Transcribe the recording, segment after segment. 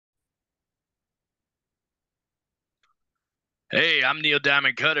Hey, I'm Neil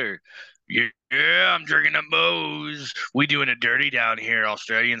Diamond Cutter. Yeah, I'm drinking a Moe's. We doing it dirty down here,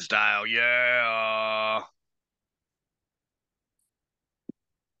 Australian style. Yeah.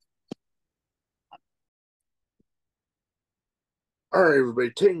 All right, everybody,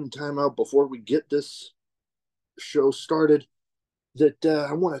 taking time out before we get this show started. That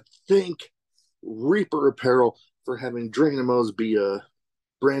I want to thank Reaper Apparel for having Drinkin Mo's be a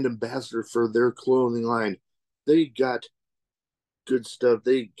brand ambassador for their clothing line. They got good stuff.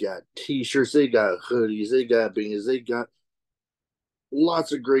 They got T-shirts. They got hoodies. They got beanies. They got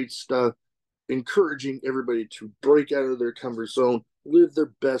lots of great stuff. Encouraging everybody to break out of their comfort zone, live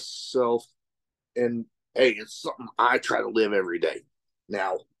their best self, and hey, it's something I try to live every day.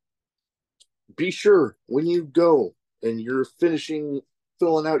 Now, be sure when you go and you're finishing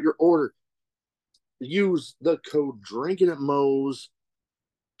filling out your order, use the code Drinking at Moe's,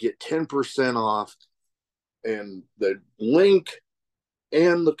 get 10% off, and the link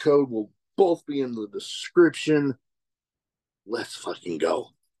and the code will both be in the description. Let's fucking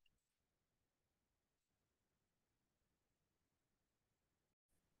go.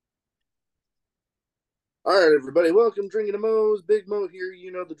 All right, everybody, welcome Drinking to Moe's. Big Mo here.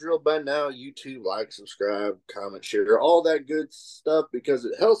 You know the drill by now. YouTube, like, subscribe, comment, share, all that good stuff because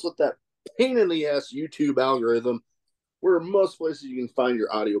it helps with that pain in the ass YouTube algorithm where most places you can find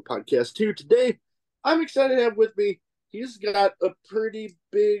your audio podcast too. Today, I'm excited to have with me. He's got a pretty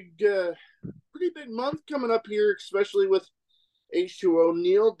big month coming up here, especially with H2O.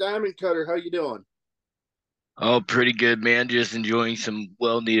 Neil Diamond Cutter, how you doing? Oh, pretty good, man. Just enjoying some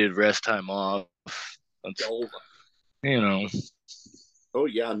well-needed rest time off. That's, Oh, you know, oh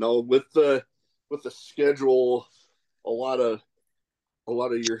yeah, no, with the schedule, a lot of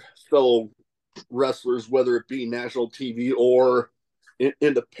your fellow wrestlers, whether it be national TV or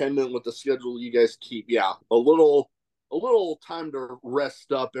independent, with the schedule you guys keep, yeah, a little time to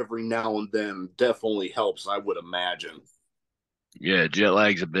rest up every now and then definitely helps, I would imagine. yeah, jet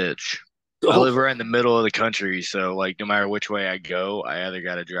lag's a bitch. I Oh live right in the middle of the country, so like no matter which way I go, I either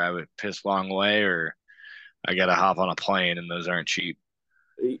got to drive a piss long way or I got to hop on a plane, and those aren't cheap.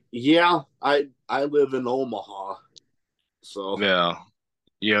 yeah, I live in Omaha, so Yeah,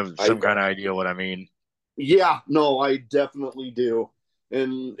 you have I some kind of idea what I mean. yeah, no, I definitely do,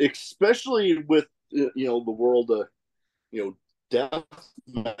 and especially with the world of you know death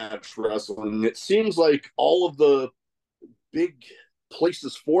match wrestling, it seems like all of the big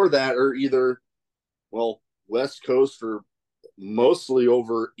places for that are either, well, West Coast or mostly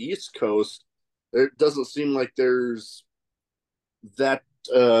over East Coast. It doesn't seem like there's that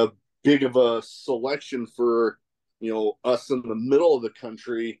big of a selection for us in the middle of the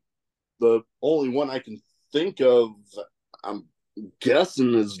country. The only one I can think of, I'm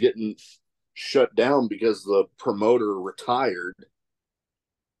guessing, is getting shut down because the promoter retired.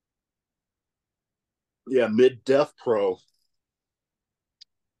 Yeah, Mid Death Pro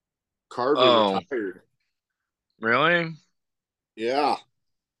Carver Oh, retired. really? Yeah,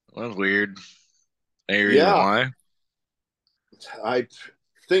 That's weird. Any reason yeah. why? I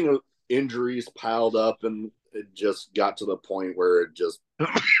think injuries piled up, and it just got to the point where it just,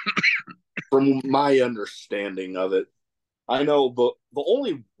 from my understanding of it, I know the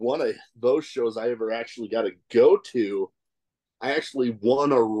only one of those shows I ever actually got to go to, I actually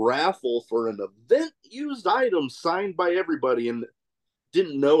won a raffle for an event used item signed by everybody, and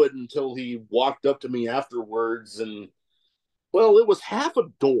didn't know it until he walked up to me afterwards, and well, it was half a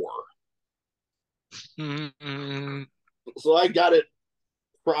door. Mm-mm. So I got it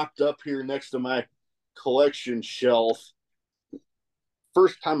propped up here next to my collection shelf.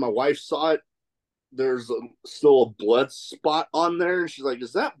 First time my wife saw it, there's still a blood spot on there. And she's like,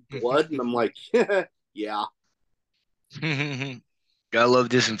 "Is that blood?" And I'm like, "Yeah, Gotta love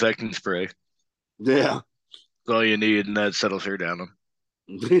disinfectant spray. yeah." That's all you need, and that settles her down.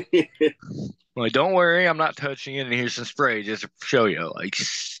 Like, don't worry, I'm not touching it, and here's some spray just to show you. Like,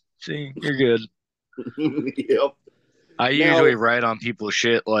 see, you're good. Yep. I Now usually write on people's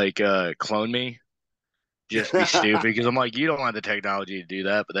shit like clone me, just be stupid, that because I'm like, you don't have the technology to do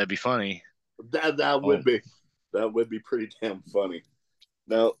that, but that'd be funny. that Oh, would be pretty damn funny.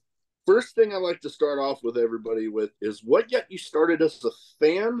 Now, first thing I like to start off with everybody with is what got you started as a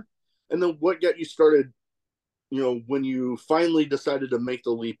fan, and then what got you started, when you finally decided to make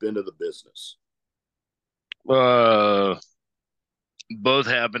the leap into the business. uh, both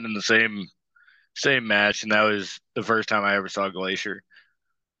happened in the same match, and that was the first time I ever saw Glacier.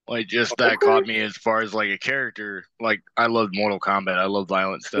 Like, just that Okay. caught me as far as like a character. Like, I loved Mortal Kombat. I love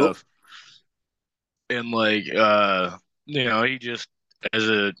violent Nope. stuff. And like he just, as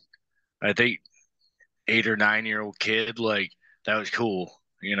a, I think, 8 or 9 year old kid, like that was cool,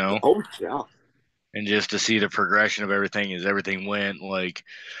 you know, Oh yeah. and just to see the progression of everything as everything went. Like,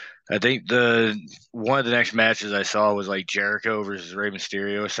 I think the one of the next matches I saw was like Jericho versus Rey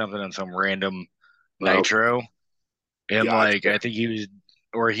Mysterio or something on some random Oh, Nitro, and like gotcha. I think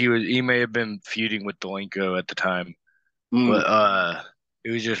he may have been feuding with Delenko at the time, Mm. but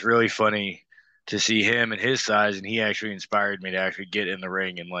it was just really funny to see him and his size, and he actually inspired me to actually get in the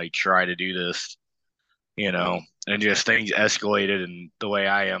ring and like try to do this, you know, and just things escalated. And the way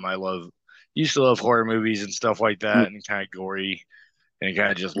I am, used to love horror movies and stuff like Mm. that, and kind of gory, and it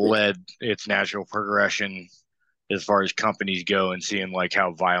kind of just led its natural progression as far as companies go and seeing like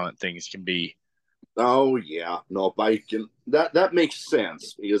how violent things can be. Oh yeah. No, if I can that makes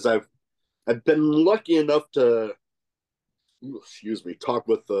sense because I've been lucky enough to excuse me, talk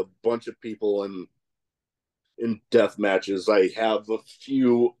with a bunch of people in death matches. I have a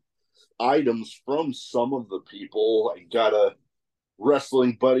few items from some of the people. I got a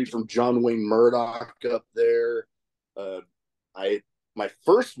wrestling buddy from John Wayne Murdoch up there. Uh, I my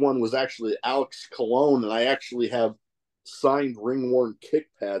first one was actually Alex Cologne, and I actually have signed ring worn kick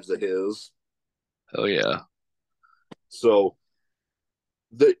pads of his. Oh yeah, So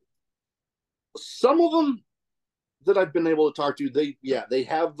the some of them that I've been able to talk to, they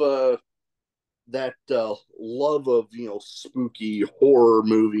have that love of spooky horror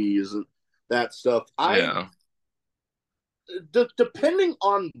movies and that stuff. I yeah, depending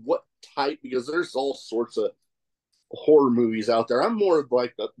on what type, because there's all sorts of horror movies out there. I'm more of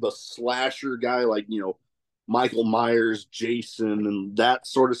like the slasher guy, like Michael Myers, Jason, and that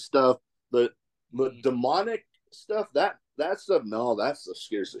sort of stuff. The demonic stuff, that stuff, no, that stuff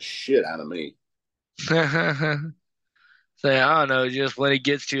scares the shit out of me. So I don't know, just when it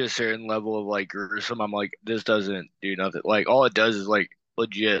gets to a certain level of like gruesome, I'm like, this doesn't do nothing. Like all it does is like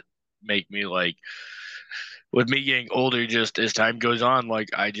legit make me like with me getting older, just as time goes on, like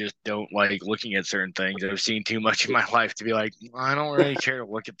I just don't like looking at certain things. I've seen too much in my life to be like, I don't really care to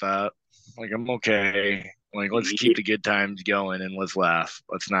look at that. Like I'm okay. Like let's keep the good times going and let's laugh.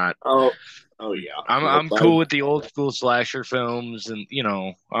 Let's not. Oh, oh yeah, nope. I'm cool with the old school slasher films, and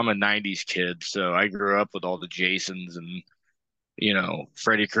I'm a '90s kid, so I grew up with all the Jasons and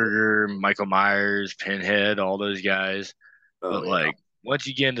Freddy Krueger, Michael Myers, Pinhead, all those guys. Oh But yeah, like once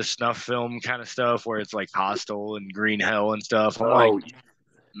you get into snuff film kind of stuff where it's like Hostel and Green Hell and stuff, I'm like, oh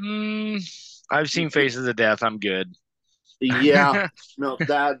mm, I've seen Faces of Death. I'm good. yeah. No,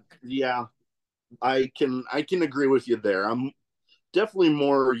 that yeah, I can agree with you there. I'm definitely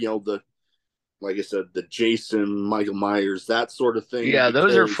more the like I said, the Jason, Michael Myers, that sort of thing, Yeah,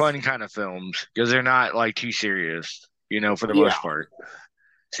 those are because fun kind of films because they're not like too serious, for the yeah, most part.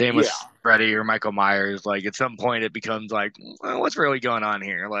 Same with yeah, Freddy or Michael Myers. Like at some point, it becomes like, well, what's really going on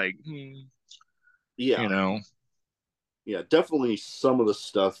here? Like, you yeah, know, yeah, definitely some of the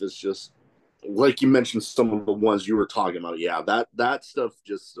stuff is just like you mentioned, some of the ones you were talking about. Yeah, that stuff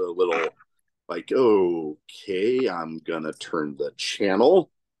just a little like, okay, I'm gonna turn the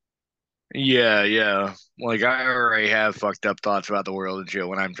channel. yeah, yeah. Like I already have fucked up thoughts about the world and shit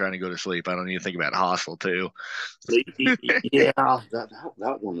when I'm trying to go to sleep. I don't even think about Hostel too. Yeah,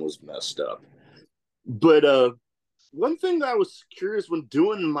 that one was messed up. But one thing that I was curious when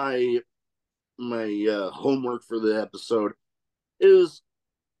doing my homework for the episode is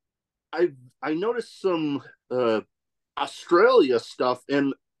I I noticed some Australia stuff,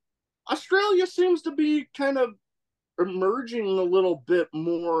 and Australia seems to be kind of emerging a little bit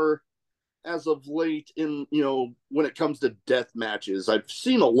more as of late in when it comes to death matches. I've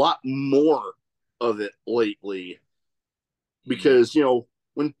seen a lot more of it lately Hmm. because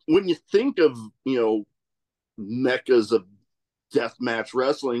when you think of meccas of death match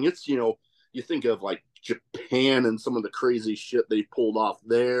wrestling, it's you think of like Japan and some of the crazy shit they pulled off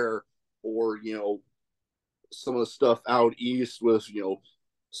there, or some of the stuff out east with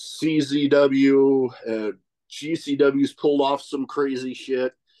CZW, GCW's pulled off some crazy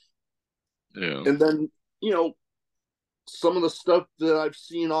shit, Yeah. and then you know some of the stuff that I've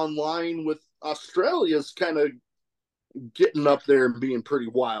seen online with Australia's kind of getting up there and being pretty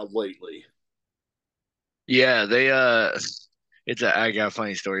wild lately. Yeah, I got a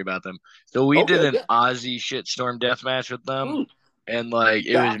funny story about them. So we did Okay, an yeah. Aussie shitstorm death match with them, Mm, and like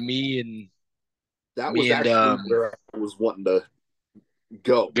it was that me and that was me and actually where I was wanting to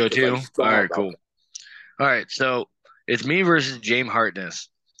go go because I to. All saw right, about cool. All right, so it's me versus James Hartness.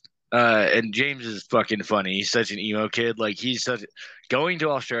 And James is fucking funny. He's such an emo kid. Like going to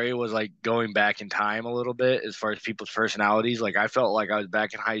Australia was like going back in time a little bit as far as people's personalities. Like I felt like I was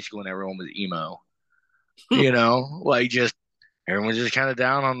back in high school and everyone was emo. that. Like just everyone's just kind of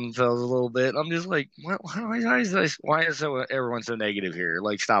down on themselves a little bit. I'm just like, why is everyone so negative here?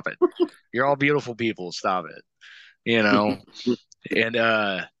 Like, stop it. You're all beautiful people. Stop it. You know? And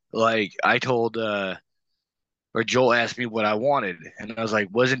like I told or Joel asked me what I wanted, and I was like,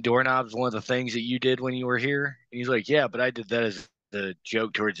 "Wasn't doorknobs one of the things that you did when you were here?" And he's like, "Yeah, but I did that as the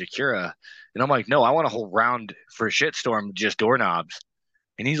joke towards Akira." And I'm like, "No, I want a whole round for shitstorm, just doorknobs."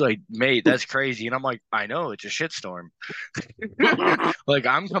 And he's like, "Mate, that's crazy." And I'm like, "I know, it's a shitstorm. Like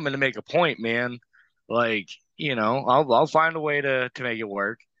I'm coming to make a point, man. Like, I'll find a way to make it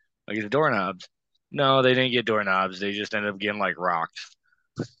work. Like the doorknobs. No, they didn't get doorknobs. They just ended up getting like rocks.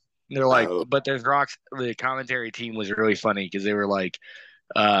 And they're like, Oh, but there's rocks. The commentary team was really funny because they were like,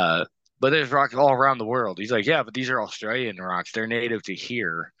 uh, but there's rocks all around the world. He's like, yeah, but these are Australian rocks. They're native to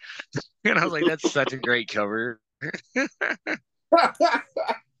here. And I was like, that's such a great cover.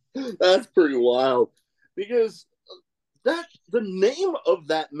 that's pretty wild because that the name of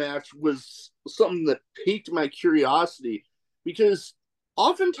that match was something that piqued my curiosity because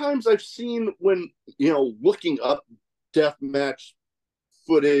oftentimes I've seen when looking up death match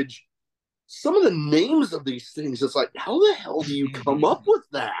footage, some of the names of these things, it's like, how the hell do you come up with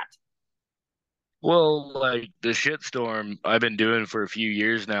that? Well, like the shitstorm I've been doing for a few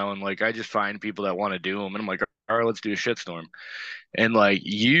years now, and like I just find people that want to do them, and I'm like, all right, let's do a shitstorm. And like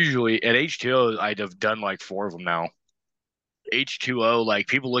usually at H2O, I'd have done like four of them now. H2O, like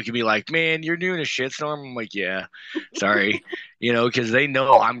people look at me like, man, you're doing a shitstorm. I'm like, yeah, sorry, because they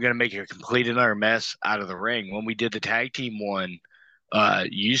know I'm gonna make a complete another mess out of the ring. When we did the tag team one,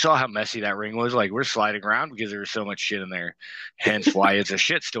 you saw how messy that ring was. Like we're sliding around because there was so much shit in there. Hence why it's a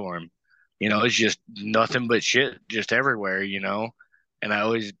shitstorm. It's just nothing but shit just everywhere. And I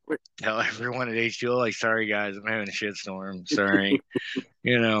always tell everyone at H2O, like, sorry guys, I'm having a shitstorm. Sorry,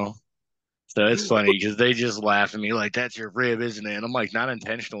 you know. So it's funny because they just laugh at me like, "That's your rib, isn't it?" And I'm like, not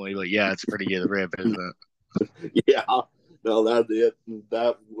intentionally, but yeah, it's a pretty good rib, isn't it? Yeah, no,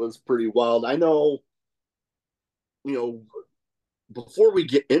 that was pretty wild. I know, you know, before we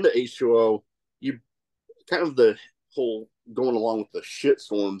get into H2O, you kind of the whole going along with the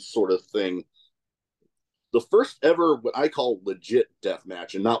shitstorm sort of thing. The first ever what I call legit death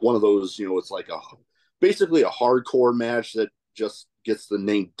match, and not one of those, it's like basically a hardcore match that just gets the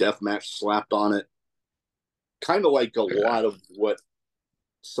name death match slapped on it. Kind of like a Yeah, lot of what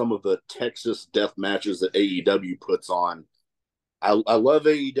some of the Texas death matches that AEW puts on. I love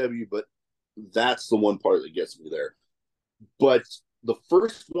AEW, but that's the one part that gets me there. But the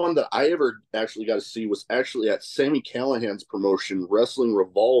first one that I ever actually got to see was actually at Sammy Callahan's promotion, Wrestling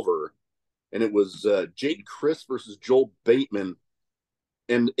Revolver, and it was Jake Chris versus Joel Bateman,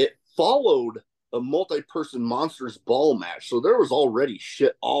 and it followed a multi-person Monsters Ball match, so there was already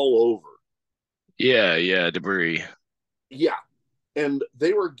shit all over. yeah, yeah, debris. Yeah, and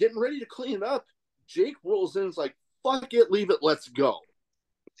they were getting ready to clean it up. Jake rolls in, and is like, "Fuck it, leave it, let's go."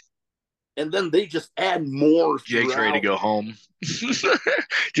 And then they just add more Jake's ready to throughout. go home.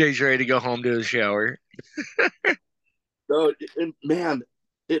 Jake's ready to go home to his shower. And man,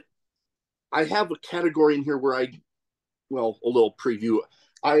 it. I have a category in here where a little preview.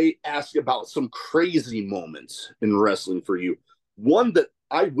 I ask about some crazy moments in wrestling for you. One that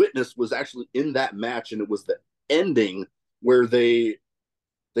I witnessed was actually in that match, and it was the ending where they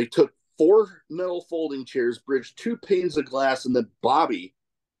took four metal folding chairs, bridged two panes of glass, and then Bobby,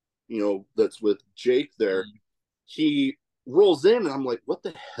 that's with Jake there, he rolls in, and I'm like, what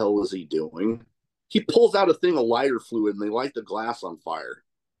the hell is he doing? He pulls out a thing of lighter fluid, and they light the glass on fire.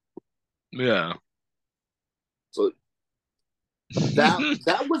 Yeah. So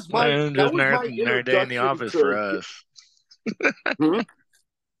that was my Man, that just was my another day in the introduction office for to. us. Hmm?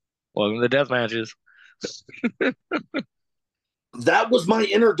 Welcome to death matches. That was my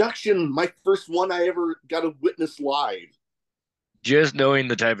introduction, my first one I ever got to witness live. Just knowing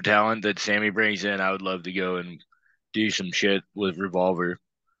the type of talent that Sammy brings in, I would love to go and do some shit with Revolver.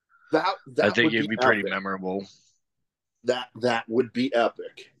 That I that think would it'd be be pretty epic. memorable. That would be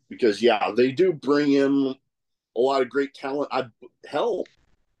epic because yeah, they do bring in a lot of great talent. Hell,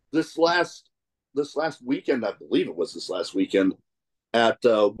 this last this last weekend, I believe it was this last weekend at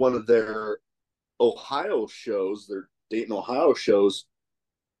one of their Ohio shows, their Dayton, Ohio shows.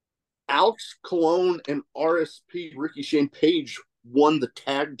 Alex Colon and RSP Ricky Shane Page won the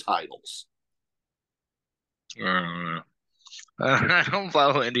tag titles. Uh, I don't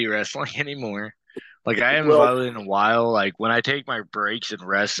follow indie wrestling anymore. Like I haven't Well, followed it in a while. Like when I take my breaks and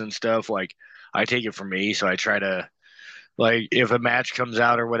rest and stuff, like I take it for me. So I try to like if a match comes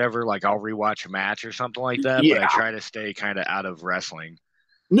out or whatever, like I'll rewatch a match or something like that. But I yeah, try to stay kind of out of wrestling.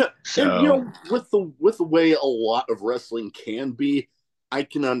 No, and So with the way a lot of wrestling can be, I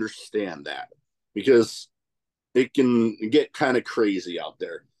can understand that because it can get kind of crazy out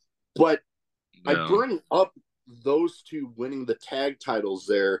there. But I no. bring up those two winning the tag titles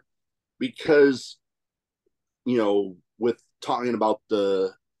there because with talking about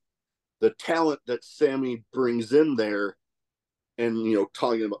the talent that Sammy brings in there, and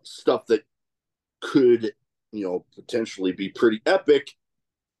talking about stuff that could potentially be pretty epic.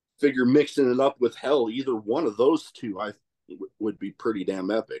 Figure mixing it up with hell, either one of those two, would be pretty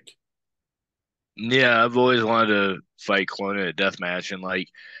damn epic. Yeah, I've always wanted to fight Clone in a death match, and like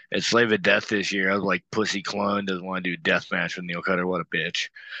at Slave of Death this year, I was like, Pussy Clone doesn't want to do a death match with Neil Cutter. What a bitch,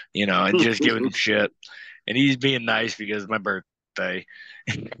 and just giving him shit, and he's being nice because it's my birthday.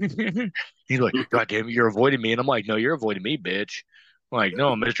 He's like, God damn it, you're avoiding me, and I'm like, no, you're avoiding me, bitch. I'm like,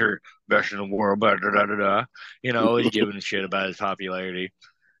 no, Mister Best in the World, blah, da da da da. He's giving a shit about his popularity.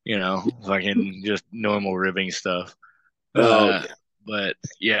 Fucking just normal ribbing stuff. Oh Uh, yeah. but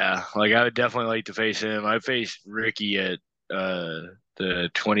yeah, like I would definitely like to face him. I faced Ricky at the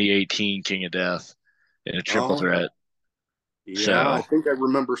 2018 King of Death in a triple Oh threat. yeah. I So think I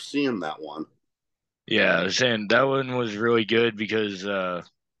remember seeing that one. yeah, I was saying that one was really good because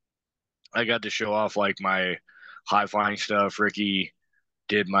I got to show off like my high flying stuff. Ricky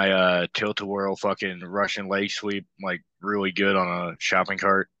did my tilt-a-whirl fucking Russian leg sweep like really good on a shopping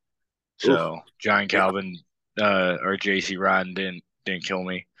cart. Oof. So John Yeah. Calvin or JC Rodden didn't kill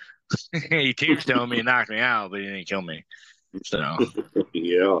me. He tombstone me and knocked me out, but he didn't kill me. So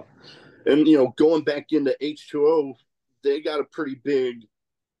Yeah. And going back into H2O, they got a pretty big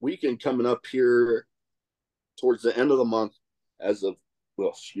weekend coming up here towards the end of the month. As of well,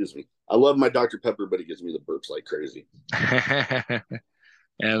 excuse me. I love my Dr. Pepper, but it gives me the burps like crazy. yeah,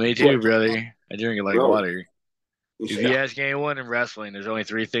 me too, But brother. I drink it like oh water. If yeah. you ask anyone in wrestling, there's only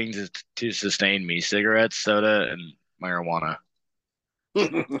three things to sustain me: cigarettes, soda, and marijuana.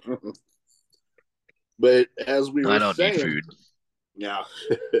 But as we I were don't need saying, food. yeah.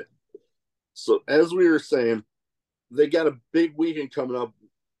 So as we were saying, they got a big weekend coming up.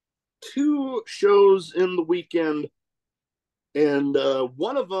 Two shows in the weekend, and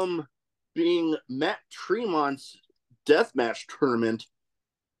one of them being Matt Tremont's deathmatch tournament,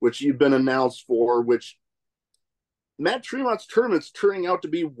 which you've been announced for. Which Matt Tremont's tournament's turning out to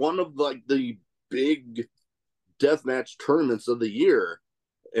be one of like the big deathmatch tournaments of the year,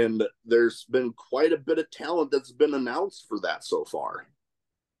 and there's been quite a bit of talent that's been announced for that so far.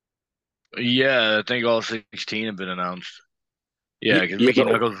 Yeah, I think all 16 have been announced. Yeah, You, because you Mickey know,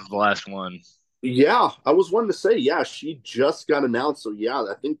 Knuckles was the last one. yeah, I was wanting to say, yeah, she just got announced. So yeah,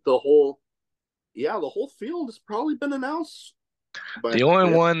 I think the whole field has probably been announced. The But only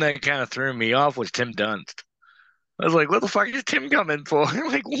yeah, one that kind of threw me off was Tim Dunst. I was like, what the fuck is Tim coming for?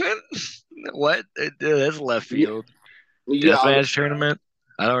 Like, what? What? That's left yeah, field. yeah, Deathmatch tournament?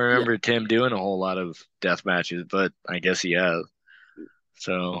 I don't remember Tim doing a whole lot of death matches, but I guess he has.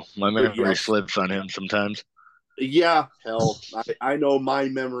 So my but memory yes, slips on him sometimes. yeah. Hell, I know my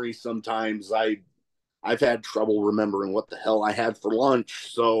memory sometimes. I've had trouble remembering what the hell I had for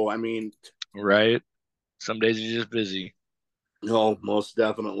lunch. So I mean, Right? Some days you're just busy. no, most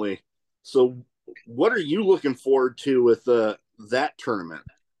definitely. So what are you looking forward to with that tournament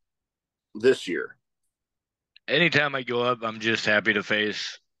this year? Anytime I go up, I'm just happy to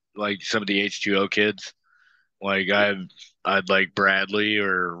face like some of the H2O kids. Like I'd like Bradley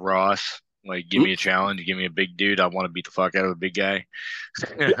or Ross. Like give me a challenge, give me a big dude. I want to beat the fuck out of a big guy.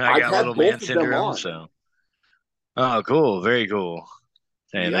 Yeah, I I've got had little man both of them syndrome, on. so oh cool, very cool.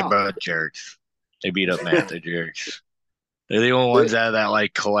 And they Yeah, both jerks. They beat up Matt, they're jerks. They're the only they, ones out of that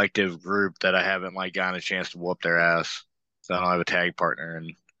like collective group that I haven't like gotten a chance to whoop their ass. So I don't have a tag partner,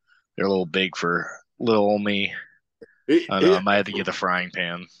 and they're a little big for little old me. it, I don't know. I it, might have to get the frying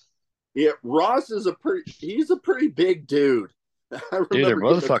pan. yeah, Ross is he's a pretty big dude. I Dude, they're remember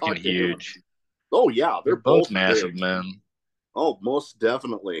getting both to fucking talk to him. huge. Oh yeah, They're they're both both massive big. men. Oh, most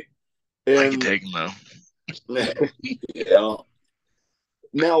definitely. I could And take them though. yeah.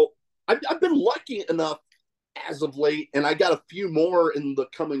 Now, I've been lucky enough as of late, and I got a few more in the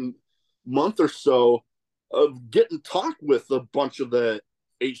coming month or so of getting talk with a bunch of the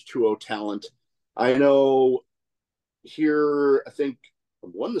H2O talent. I know here, I think I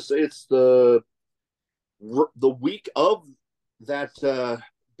wanted to say it's the week of that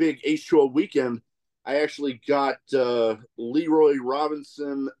big H2O weekend. I actually got Leroy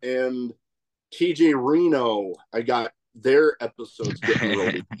Robinson and TJ Reno. I got their episodes getting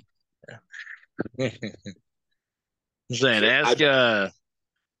released. Saying, So I ask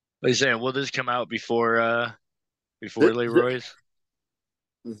what are you saying? Will this come out before th- th- Leroy's?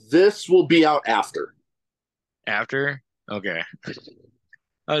 This will be out after. After? Okay.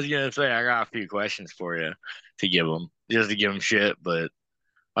 I was gonna say I got a few questions for you to give them, just to give them shit, but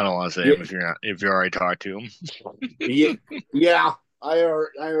I don't want to say Yeah, them if you already talked to them. yeah, yeah. I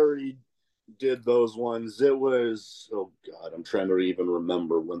already did those ones. It was, oh God, I'm trying to even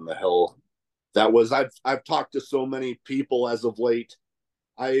remember when the hell that was. I've talked to so many people as of late.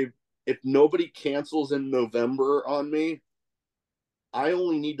 I If nobody cancels in November on me, I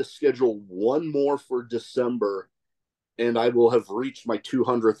only need to schedule one more for December, and I will have reached my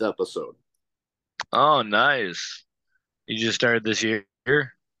 200th episode. Oh, nice. You just started this year?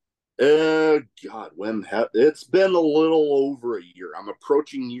 God, it's been a little over a year. I'm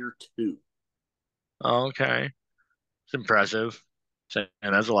approaching year two. Oh, okay. It's impressive. And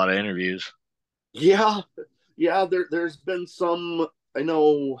that's a lot of interviews. Yeah, yeah. There's been some. I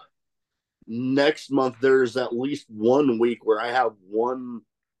know next month there's at least 1 week where I have one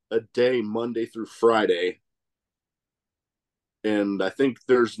a day, Monday through Friday, and I think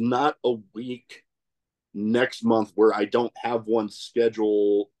there's not a week next month where I don't have one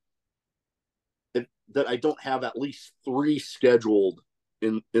schedule that I don't have at least three scheduled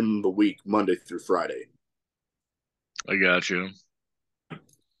in the week, Monday through Friday. I got you.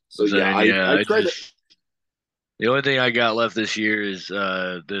 So yeah, Saying, yeah, I I try to. just the only thing I got left this year is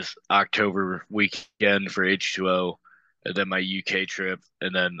this October weekend for H2O, and then my UK trip,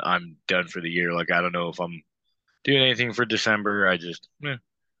 and then I'm done for the year. Like I don't know if I'm doing anything for December. Just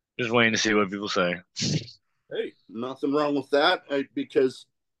waiting to see what people say. Hey, nothing wrong with that, because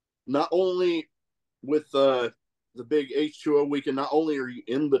not only with the big H2O weekend, not only are you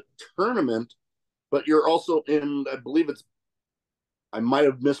in the tournament, but you're also in. I believe it's. I might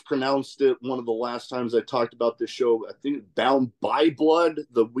have mispronounced it one of the last times I talked about this show. I think Bound by Blood,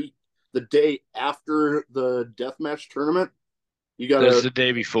 the day after the deathmatch tournament. You got That's a the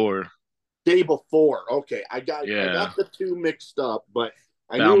day before. day before. Okay, I Yeah, got the two mixed up, but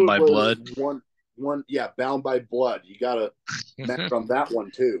I Bound knew it by was Blood. one. Yeah, Bound by Blood. You got to match on that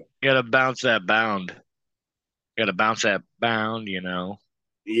one too. Gotta bounce that bound. Gotta bounce that bound, you know.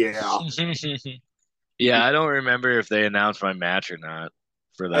 Yeah, Yeah, I don't remember if they announced my match or not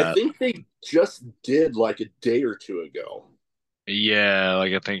for I that. think they just did like a day or two ago. Yeah,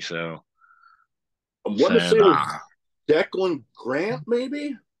 like I think so. I want to say Saying, it was Declan Grant,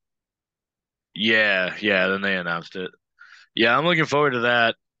 maybe. yeah, then they announced it. Yeah, I'm looking forward to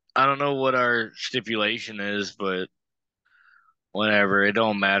that. I don't know what our stipulation is, but whatever, it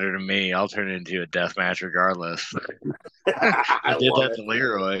don't matter to me. I'll turn it into a death match regardless. I I did love that it. to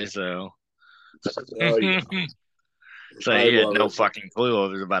Leroy, so Oh yeah, so I he had love no it. fucking clue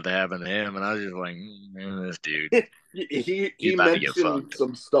what was about to happen to him, and I was just like, Man, this dude, he's He about to get mentioned fucked.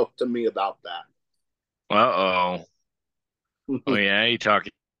 some stuff to me about Uh-oh. Oh that. yeah, you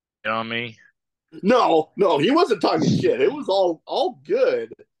talking on me? No, no, he wasn't talking shit. It was all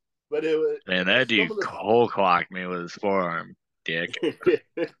good, but it was Man, that some dude of cold clocked me with his forearm, dick.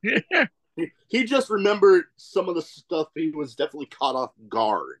 the. He just remembered some of the stuff. He was definitely caught off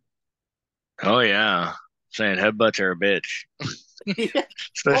guard. Oh yeah, saying headbutts are a bitch, Oh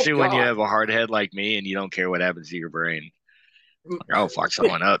especially when you God. have a hard head like me and you don't care what happens to your brain. Like, I'll fuck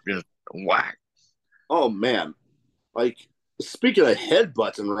someone up, just whack. Oh man. Like, speaking of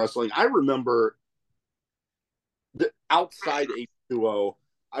headbutts in wrestling, I remember outside H2O,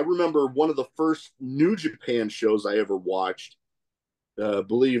 I remember one of the first New Japan shows I ever watched.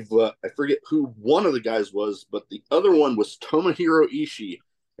 Believe I forget who one of the guys was, but the other one was Tomohiro Ishii,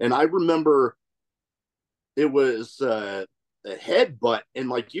 and I remember it was a headbutt, and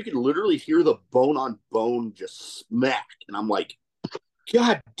like you could literally hear the bone on bone just smack, and I'm like,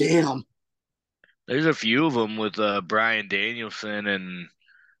 God damn! There's a few of them with Brian Danielson and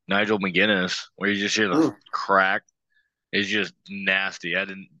Nigel McGuinness where you just hear the Mm. crack. It's just nasty.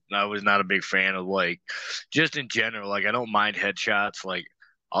 I was not a big fan of like, just in general. Like, I don't mind headshots. Like,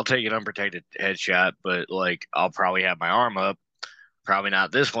 I'll take an unprotected headshot, but like, I'll probably have my arm up. Probably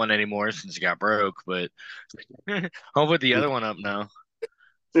not this one anymore since it got broke, but I'll put the other one up now.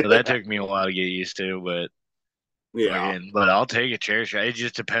 So that took me a while to get used to, but Yeah, again, but I'll take a chair shot. It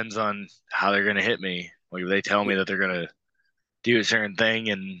just depends on how they're gonna hit me. Like if they tell me that they're gonna do a certain thing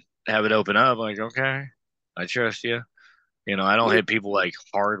and have it open up, like okay, I trust you. You know, I don't hit people like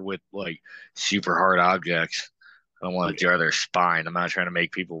hard with like super hard objects. I don't want to jar their spine. I'm not trying to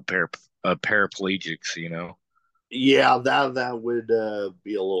make people paraplegics. You know. yeah, that would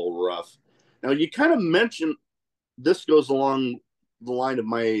be a little rough. Now you kind of mentioned this goes along the line of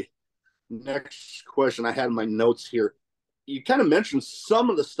my next question I had in my notes here. You kind of mentioned some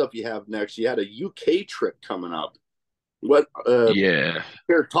of the stuff you have next. You had a UK trip coming up. What? Yeah.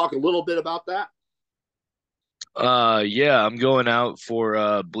 Here, talk a little bit about that. Yeah, I'm going out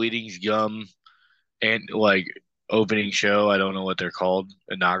for Bleeding's Gum and like opening show. I don't know what they're called.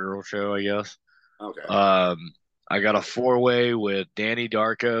 Inaugural show, I guess. Okay. Um, I got a four-way with Danny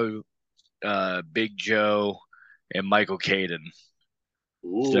Darko, Big Joe, and Michael Caden.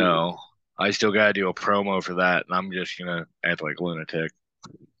 Ooh, So I still gotta do a promo for that, and I'm just gonna act like a lunatic.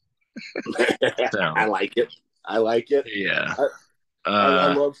 I So like it. I like it. yeah. I, I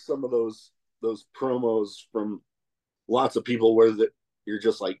Uh, love some of those promos from lots of people where you're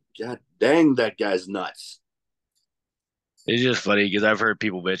just like, God dang, that guy's nuts. it's just funny because I've heard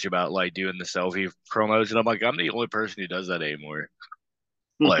people bitch about like doing the selfie promos, and I'm like, I'm the only person who does that anymore.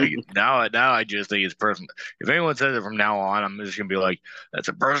 Like now I just think it's personal. If anyone says it from now on, I'm just gonna be like, that's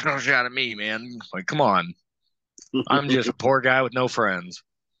a personal shot at me, man. Like, come on. I'm just a poor guy with no friends.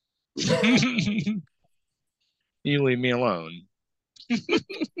 You leave me alone.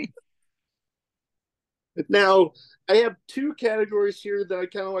 Now, I have two categories here that I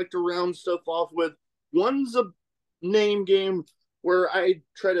kind of like to round stuff off with. One's a name game where I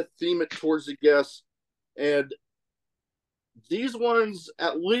try to theme it towards the guest, and these ones,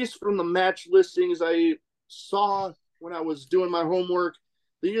 at least from the match listings I saw when I was doing my homework,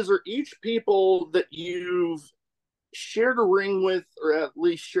 these are each people that you've shared a ring with, or at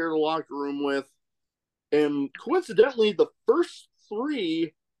least shared a locker room with. And coincidentally, the first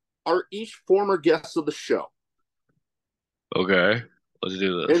three are each former guests of the show. Okay, let's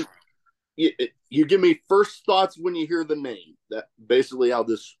do And this. you give me first thoughts when you hear the name. That basically how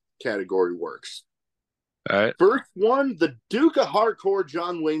this category works. All right. First one, the Duke of Hardcore,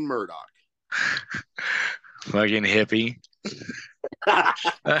 John Wayne Murdoch. Fucking hippie.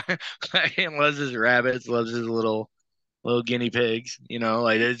 Fucking loves his rabbits, loves his little guinea pigs. You know,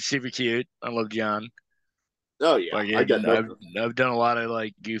 like it's super cute. I love John. Oh yeah, I got Fucking, no. I've done a lot of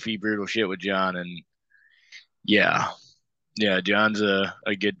like goofy, brutal shit with John, and yeah, yeah, John's a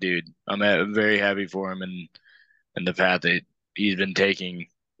good dude. I'm very happy for him and the path that he's been taking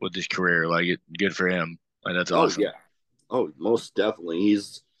with his career. Like, good for him. Like, that's Oh awesome. yeah, oh most definitely.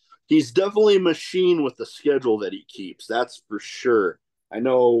 He's definitely a machine with the schedule that he keeps. That's for sure. I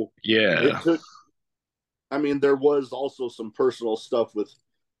know it Yeah, took. I mean, there was also some personal stuff with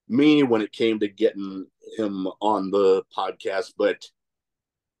me when it came to getting him on the podcast, but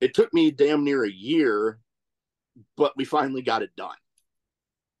it took me damn near a year, but we finally got it done.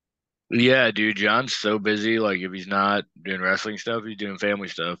 yeah, dude. John's so busy. Like, if he's not doing wrestling stuff, he's doing family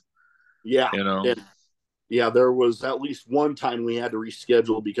stuff. Yeah, You know. and yeah, there was at least one time we had to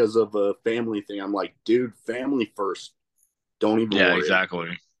reschedule because of a family thing. I'm like, dude, family first. Don't even Yeah, worry.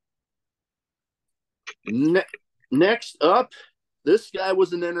 exactly. Ne- Next up, this guy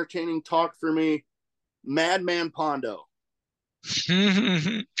was an entertaining talk for me. Madman Pondo.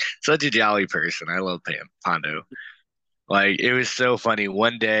 Such a jolly person. I love Pam Pondo. Like, it was so funny.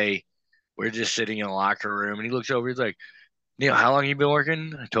 One day, we're just sitting in a locker room, and he looks over. He's like, Neil, how long you been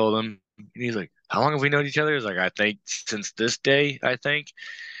working? I told him. And he's like, how long have we known each other? He's like, I think since this day, I think.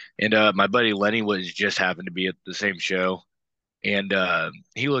 And my buddy Lenny was just happened to be at the same show. And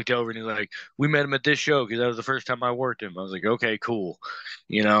he looked over and he's like, we met him at this show because that was the first time I worked him. I was like, okay, cool.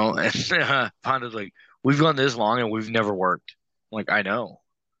 You know, and Pondo's like, we've gone this long and we've never worked. I'm like, I know.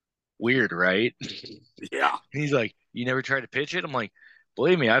 Weird, right? Yeah. And he's like, you never tried to pitch it? I'm like,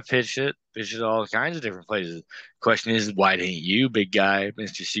 believe me, I've pitched it all kinds of different places. Question is, why didn't you, big guy,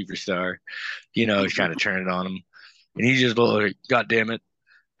 Mr. Superstar? You know, he's kind of turning it on him. And he just like, God damn it.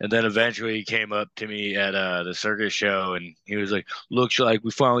 And then eventually he came up to me at the circus show and he was like, looks like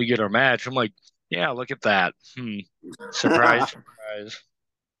we finally get our match. I'm like, yeah, look at that. Surprise, surprise.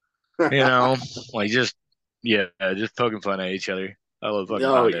 You know, like yeah, just poking fun at each other. I love fucking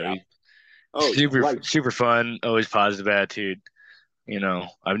Oh Pondo. yeah. He's Oh yeah. super, Like super fun, always positive attitude. You know,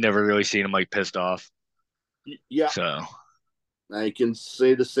 I've never really seen him like pissed off. yeah, So, I can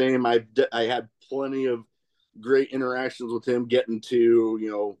say the same. I had plenty of great interactions with him getting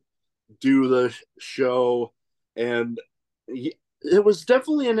to, do the show, and it was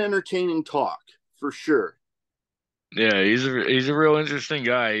definitely an entertaining talk for sure. yeah, he's a real interesting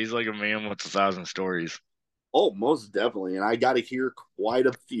guy. He's like a man with 1,000 stories. Oh, most definitely. And I got to hear quite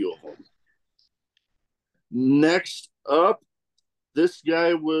a few of them. Next up, this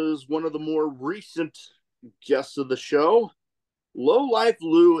guy was one of the more recent guests of the show, Low Life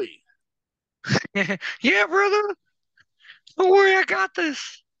Louie. Yeah, brother. Don't worry, I got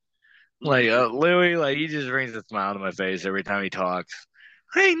this. Like Louis, like he just brings a smile to my face every time he talks.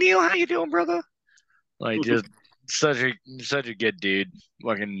 Hey Neil, how you doing, brother? Like just such a good dude.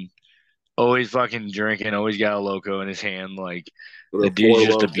 Fucking always fucking drinking, always got a loco in his hand. Like Or the a dude's four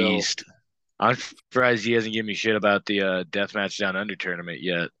just a loco. beast. I'm surprised he hasn't given me shit about the deathmatch down under tournament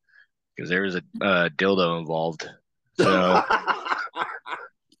yet because there was a dildo involved. So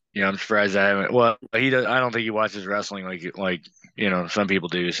yeah, I'm surprised I haven't. Well, he does. I don't think he watches wrestling like some people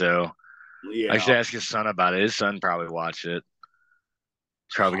do. So I should Yeah, ask his son about it. His son probably watched it.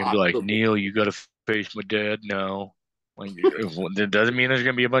 He's probably gonna be like, possible. Neil, you gotta face my dad now. Like, it doesn't mean there's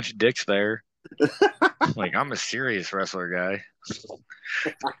gonna be a bunch of dicks there. Like, I'm a serious wrestler guy.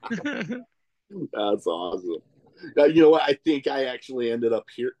 That's awesome. You know what? I think I actually ended up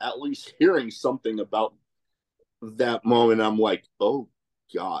here at least hearing something about that moment. I'm like, oh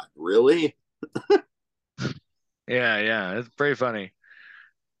God, really? Yeah, yeah, it's pretty funny.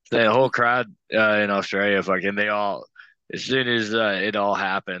 The whole crowd in Australia, fucking, they all, as soon as it all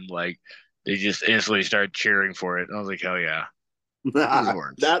happened, like, they just instantly started cheering for it. I was like, hell yeah, this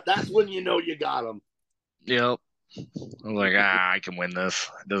works. That's when you know you got them. Yep. I was like, I can win this.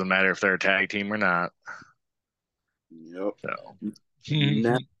 It doesn't matter if they're a tag team or not. Yep. So,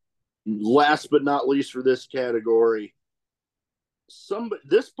 Now, last but not least for this category,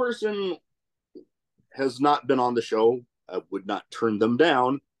 this person has not been on the show. I would not turn them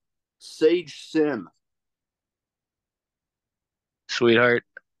down. Sage Sin. sweetheart,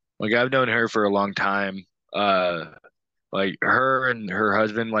 like, I've known her for a long time. Uh, like, her and her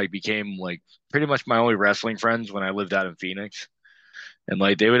husband, like, became, like, pretty much my only wrestling friends when I lived out in Phoenix. And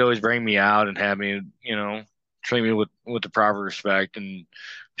like they would always bring me out and have me, treat me with the proper respect. And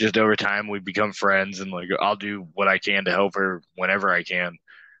just over time, we become friends. And like I'll do what I can to help her whenever I can.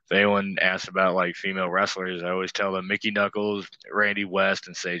 If anyone asks about like female wrestlers, I always tell them Mickey Knuckles, Randy West,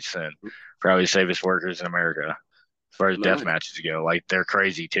 and Sage Sin, probably the safest workers in America as far as death Nice. matches go. Like they're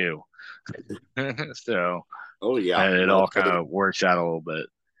crazy too. So Oh yeah. it No. all kind of works out a little bit.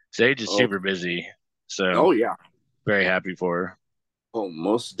 Sage is Oh. super busy, so Oh yeah. very happy for her. Oh,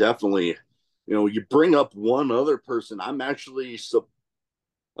 most definitely. You know, you bring up one other person. I'm actually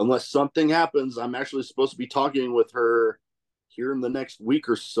unless something happens, I'm actually supposed to be talking with her here in the next week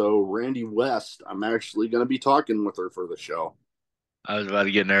or so. Randy West. I'm actually going to be talking with her for the show. I was about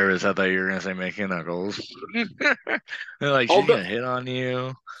to get nervous. I thought you were gonna say Mickey Knuckles. They're like, she's Although gonna hit on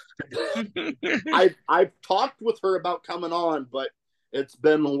you. I've talked with her about coming on, but it's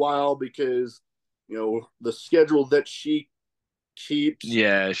been a while because the schedule that she keeps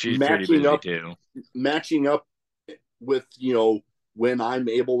Yeah, she's pretty matching busy up too. matching up with when I'm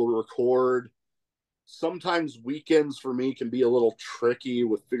able to record. Sometimes weekends for me can be a little tricky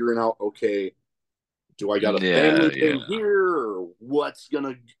with figuring out, okay, do I got a Yeah, family thing yeah, here or what's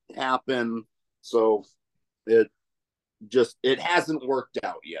gonna happen? So it it hasn't worked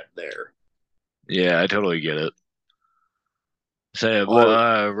out yet there. yeah. I totally get it. So, but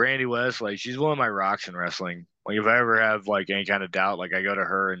All Randy West, like, she's one of my rocks in wrestling. Like, if I ever have like any kind of doubt, like, I go to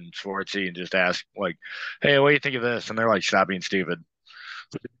her and Swartzy and just ask, like, "Hey, what do you think of this?" And they're like, "Stop being stupid."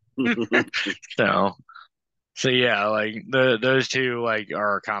 right. So, so yeah, like those two like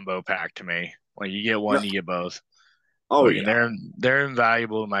are a combo pack to me. Like, you get No, one, you get both. oh Like, and yeah. they're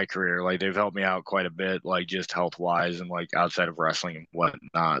invaluable in my career. Like they've helped me out quite a bit, like just health wise and like outside of wrestling and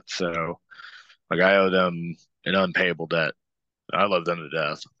whatnot. So like I owe them an unpayable debt. I love them to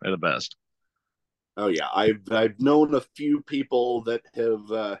death. They're the best. Oh yeah. I've known a few people that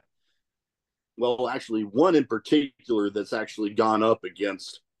have well, actually one in particular that's actually gone up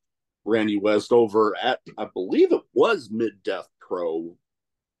against Randy West over at, I believe it was Mid Death Pro,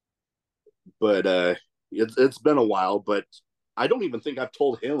 but it's been a while. But I don't even think I've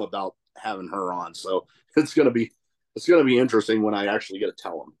told him about having her on, so it's gonna be it's gonna be interesting when I actually get to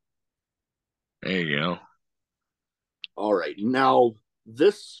tell him. There you go. All right, now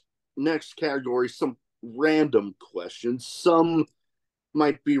this next category, some random questions. Some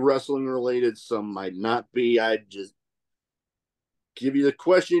might be wrestling related, some might not be. I just give you the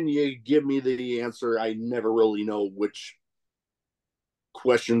question, you give me the answer. I never really know which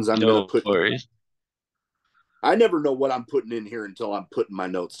questions I'm going to No put. worries. I never know what I'm putting in here until I'm putting my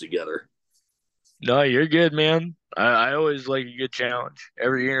notes together. No, you're good, man. I always like a good challenge.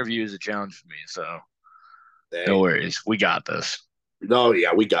 Every interview is a challenge for me, so no Hey, worries. We got this. oh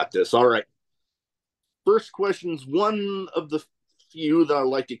yeah, we got this. All right. First question's one of the few that I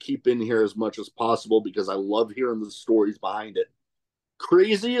like to keep in here as much as possible because I love hearing the stories behind it.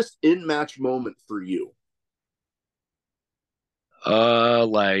 Craziest in match moment for you?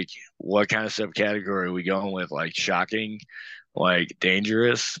 Like what kind of subcategory are we going with? Like shocking, like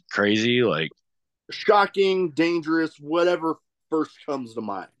dangerous, crazy, like Shocking, dangerous, whatever first comes to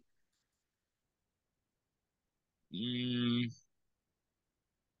mind. mm,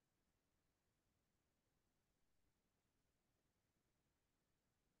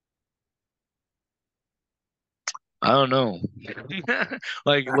 I don't know.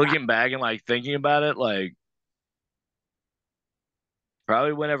 Like looking back and like thinking about it, like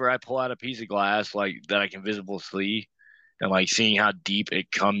probably whenever I pull out a piece of glass like that I can visibly see and like seeing how deep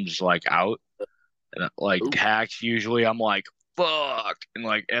it comes like out and like Ooh. tacks usually I'm like fuck and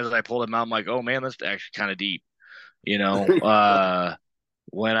like as I pull them out I'm like oh man that's actually kind of deep, you know.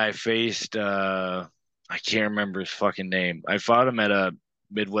 When I faced I can't remember his fucking name. I fought him at a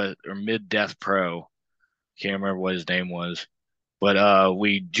Midwest or Mid Death Pro. Can't remember what his name was. But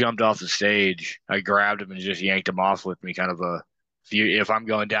we jumped off the stage. I grabbed him and just yanked him off with me, kind of a if I'm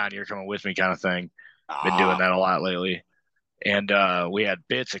going down, you're coming with me kind of thing. Been doing Ah. that a lot lately. And we had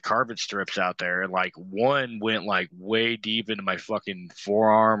bits of carpet strips out there, and like one went like way deep into my fucking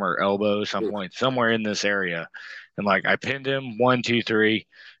forearm or elbow, some point, somewhere in this area. And like I pinned him one, two, three,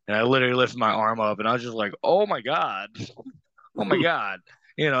 and I literally lifted my arm up, and I was just like, "Oh my god, oh my god."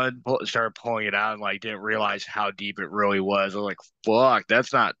 You know, and started pulling it out and like didn't realize how deep it really was. I was like, fuck,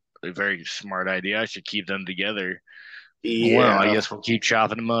 that's not a very smart idea. I should keep them together. Well, I Yeah. guess we'll keep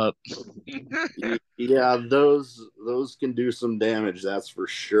chopping them up. Yeah, those can do some damage, that's for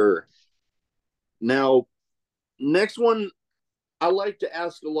sure. Now, next one, I like to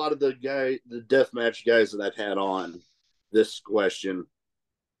ask a lot of the deathmatch guys that I've had on this question.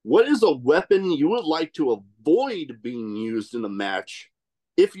 What is a weapon you would like to avoid being used in a match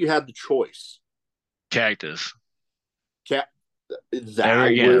if you had the choice? Cactus. Cat Never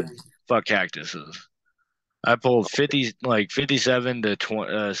that would again. Fuck cactuses. I pulled 50, like 57 to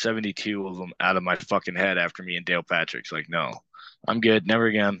 20, 72 of them out of my fucking head after me and Dale Patrick's. Like, no, I'm good. Never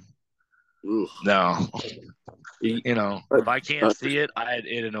again. oof. No. E- You know, uh, if I can't see it,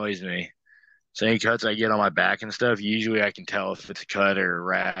 it annoys me. So any cuts I get on my back and stuff, usually I can tell if it's a cut or a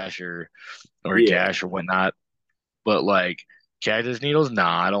rash or a yeah. gash or whatnot. But like cactus needles,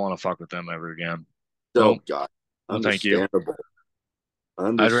 nah, I don't want to fuck with them ever again. Oh Nope. God. No, thank you. Understandable.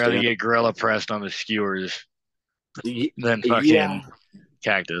 I'd rather Understandable. get gorilla pressed on the skewers than Yeah. fucking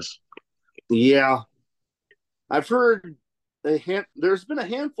cactus. Yeah. I've heard there's been a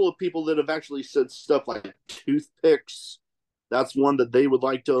handful of people that have actually said stuff like toothpicks. That's one that they would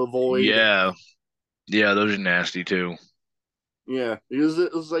like to avoid. Yeah. Yeah, those are nasty too. Yeah, because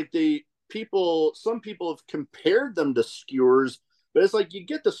it was like some people have compared them to skewers, but it's like you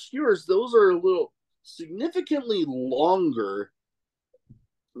get the skewers, those are a little significantly longer.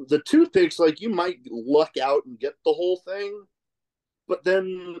 The toothpicks, like you might luck out and get the whole thing, but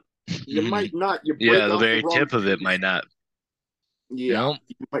then you might not. You Yeah, break the off the very wrong tip of it piece. might not. You Yeah, know?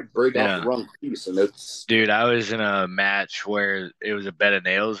 you might break off the Yeah. wrong piece, and it's Dude, I was in a match where it was a bed of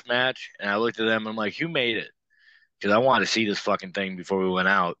nails match, and I looked at them and I'm like, who made it? Because I wanted to see this fucking thing before we went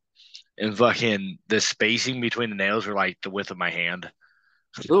out. And fucking the spacing between the nails were like the width of my hand.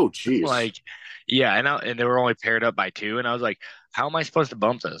 oh geez. Like, yeah, and they were only paired up by two, and I was like, how am I supposed to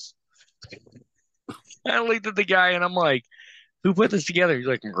bump this? And I looked at the guy and I'm like, who put this together? He's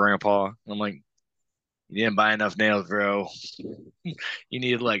like, my grandpa. I'm like, you didn't buy enough nails, bro. You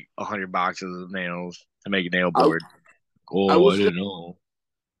needed like 100 boxes of nails to make a nail I board. I Oh, I was didn't know.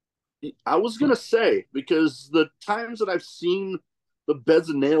 I was gonna say because the times that I've seen the beds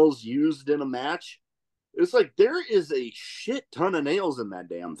of nails used in a match, it's like there is a shit ton of nails in that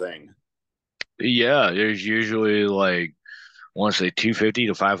damn thing. Yeah, there's usually like, I want to say 250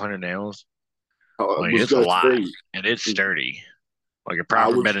 to 500 nails. I Like, was it's a gonna lot, say and it's sturdy. Like, a I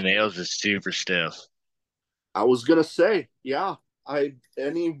proper bed was of nails is super stiff. I was gonna say yeah. I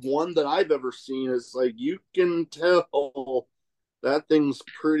any one that I've ever seen is like you can tell that thing's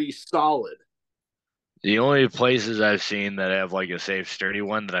pretty solid. The only places I've seen that have like a safe, sturdy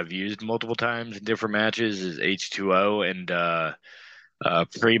one that I've used multiple times in different matches is H2O and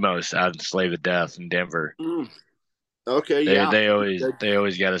Primos out in Slave of Death in Denver. Mm, okay, They yeah. they always they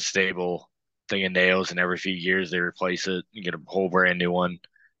always got a stable thing of nails, and every few years they replace it and get a whole brand new one.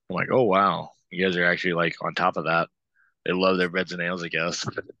 I'm like, oh wow, you guys are actually like on top of that. They love their beds and nails, I guess.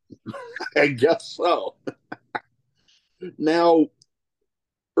 I guess so. Now,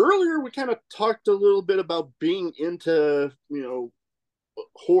 earlier we kind of talked a little bit about being into,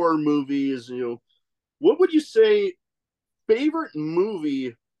 horror movies, what would you say favorite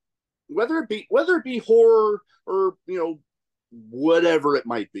movie, whether it be horror or, whatever it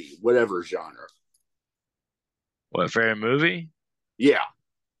might be, whatever genre. What favorite movie? Yeah.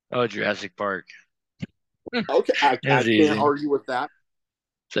 Oh, Jurassic Park. Okay, I It's can't easy. argue with that.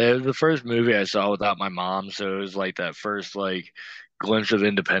 So it was the first movie I saw without my mom, so it was like that first like glimpse of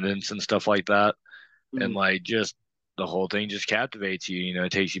independence and stuff like that. And Mm, like just the whole thing just captivates you, you know,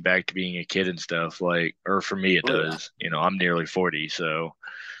 it takes you back to being a kid and stuff. Like or for me it oh yeah, does. You know, I'm nearly 40, so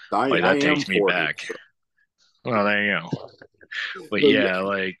I like I that am takes me 40. back. So. Well, there you go. But But yeah, yeah,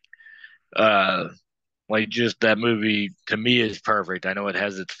 uh just that movie to me is perfect. I know it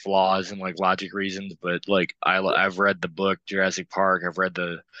has its flaws and like logic reasons, but like I've read the book Jurassic Park. I've read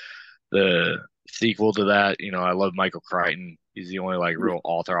the sequel to that. You know, I love Michael Crichton. He's the only like real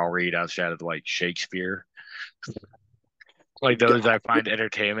author I'll read outside of like Shakespeare. Like those God. I find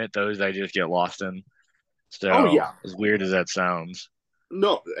entertainment. Those I just get lost in. Oh So yeah. as weird as that sounds,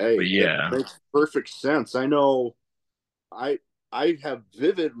 No, but hey, it yeah, makes perfect sense. I know I I have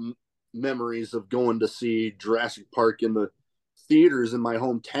vivid memories of going to see Jurassic Park in the theaters in my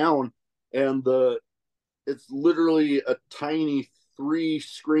hometown, and the it's literally a tiny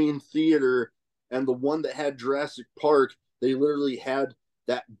three-screen theater, and the one that had Jurassic Park, they literally had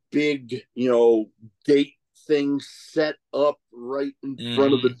that big, gate thing set up right in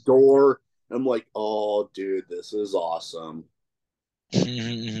front of the hmm door. I'm like, oh, dude, this is awesome.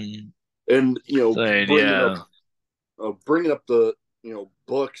 And so bringing up yeah, the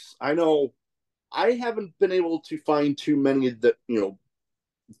books. I know I haven't been able to find too many that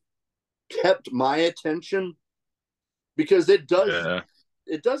kept my attention, because yeah.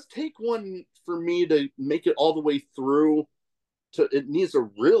 it does take one for me to make it all the way through. To It needs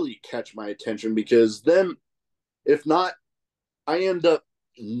to really catch my attention, because then if not, I end up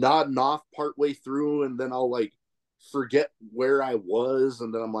nodding off partway through, and then I'll like forget where I was,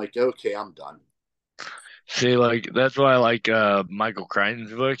 and then I'm like, okay, I'm done. See, like that's why I like Michael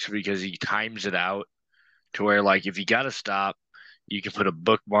Crichton's books because he times it out to where like if you gotta stop, you can put a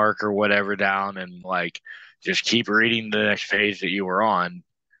bookmark or whatever down and like just keep reading the next page that you were on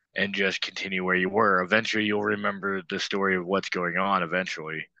and just continue where you were. Eventually you'll remember the story of what's going on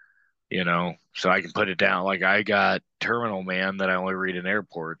eventually, you know. So I can put it down. Like I got Terminal Man that I only read in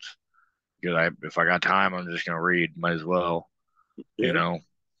airports because I if I got time I'm just gonna read, might as well, you Yeah. know.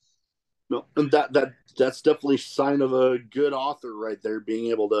 No, and that's definitely sign of a good author right there,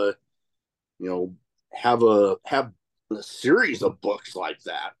 being able to you know have a series of books like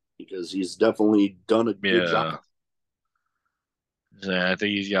that, because he's definitely done a good job. Yeah. Yeah, I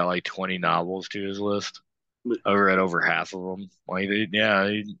think he's got like 20 novels to his list. I've read over half of them. Like, yeah,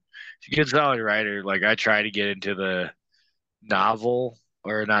 he's a good solid writer. Like, I try to get into the novel,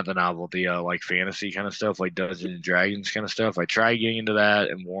 or not the novel, the like fantasy kind of stuff, like Dungeons and Dragons kind of stuff. I try getting into that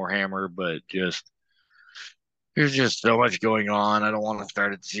and Warhammer, but just there's just so much going on. I don't want to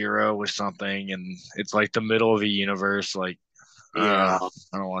start at zero with something, and it's like the middle of a universe. Like, Yeah,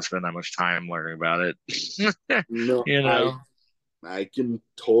 I don't want to spend that much time learning about it. no, You know? I can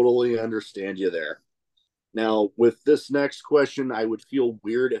totally understand you there. Now, with this next question, I would feel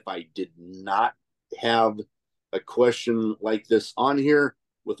weird if I did not have a question like this on here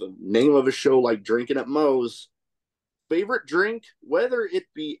with a name of a show like Drinking at Moe's. Favorite drink, whether it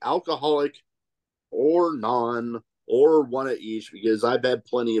be alcoholic or non, or one of each, because I've had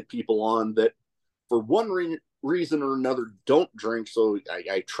plenty of people on that, for one reason or another, don't drink. So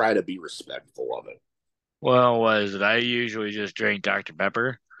I try to be respectful of it. Well, was it? I usually just drink Dr.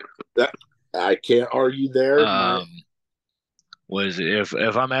 Pepper. That I can't argue there. My Um, was if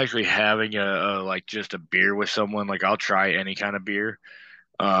I'm actually having a like just a beer with someone, like I'll try any kind of beer.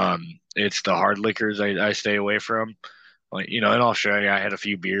 It's the hard liquors I stay away from. Like, you know, in Australia, I had a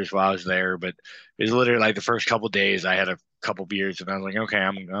few beers while I was there, but it was literally like the first couple days I had a couple beers and I was like, okay,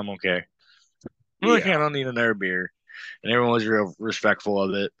 I'm okay. I'm okay, I Yeah, don't need another beer. And everyone was real respectful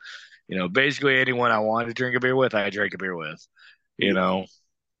of it. You know, basically anyone I wanted to drink a beer with, I drank a beer with. You yeah. know,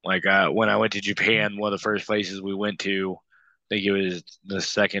 like when I went to Japan, one of the first places we went to, I think it was the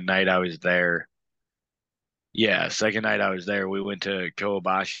second night I was there. Yeah, second night I was there, we went to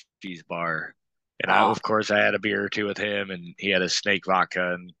Kowabashi's bar, and Ah, of course I had a beer or two with him, and he had a snake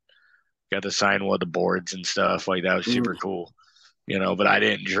vodka and got to sign one of the boards and stuff. Like that was super mm, cool, you know. But I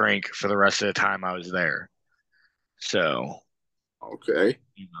didn't drink for the rest of the time I was there, so okay.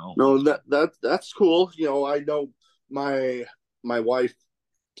 you know, No, that's cool. I know my my wife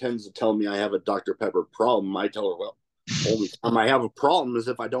tends to tell me I have a Dr. Pepper problem. I tell her, well, only time I have a problem is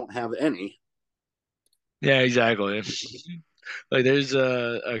if I don't have any. yeah, exactly. Like there's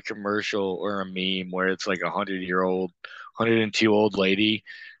a commercial or a meme where it's like 100-year-old, 102 old lady.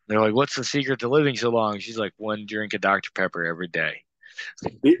 They're like, "What's the secret to living so long?" She's like, "One drink of Dr. Pepper every day."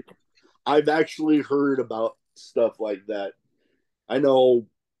 I've actually heard about stuff like that. I know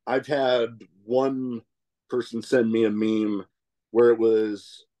I've had one person send me a meme where it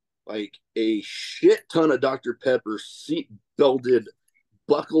was like a shit ton of Dr. Pepper seat belted,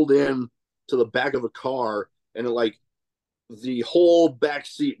 buckled in to the back of a car, and like the whole back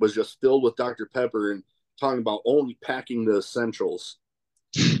seat was just filled with Dr. Pepper, and talking about only packing the essentials.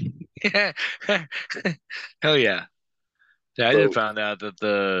 Yeah. Hell yeah. Yeah, I just So, found out that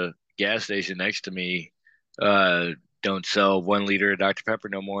the gas station next to me uh don't sell 1 liter of Dr. Pepper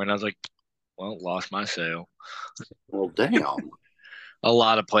no more. And I was like, well, lost my sale. well, damn. A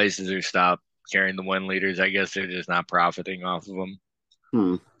lot of places are stopped carrying the 1 liters. I guess they're just not profiting off of them.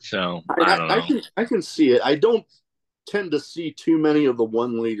 Hmm. So I don't know. I can see it. I don't tend to see too many of the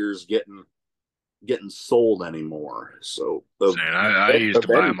 1 liters getting sold anymore. So Saying I used to of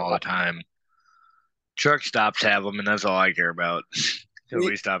buy any them all the time. Truck stops have them, and that's all I care about. Because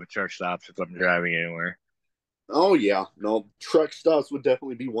we stop at truck stops if I'm driving anywhere. Oh yeah, no, truck stops would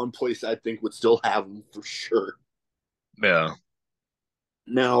definitely be one place I think would still have them for sure. Yeah.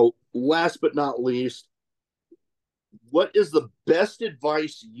 Now, last but not least, what is the best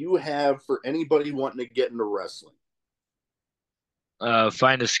advice you have for anybody wanting to get into wrestling?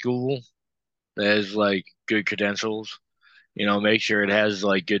 Find a school that has like good credentials. Make sure it has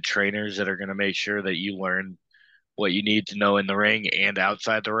like good trainers that are going to make sure that you learn what you need to know in the ring and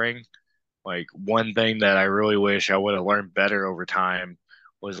outside the ring. Like one thing that I really wish I would have learned better over time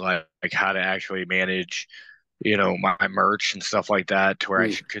was like how to actually manage, my merch and stuff like that to where I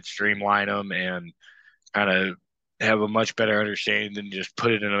Mm, could streamline them and kind of have a much better understanding than just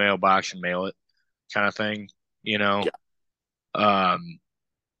put it in a mailbox and mail it kind of thing, you know. yeah. Um,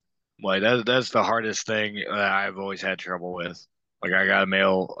 like that's the hardest thing that I've always had trouble with. Like I gotta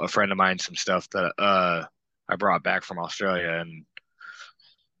mail a friend of mine some stuff that I brought back from Australia and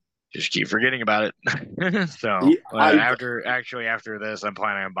just keep forgetting about it. So Yeah, I've after this, I'm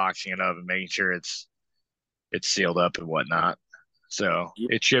planning on boxing it up and making sure it's sealed up and whatnot. So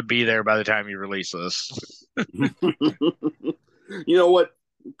it should be there by the time you release this. you know what?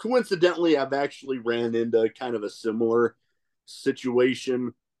 Coincidentally, I've actually ran into kind of a similar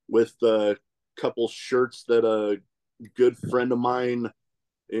situation with a couple shirts that a good friend of mine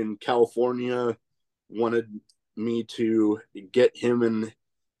in California wanted me to get him and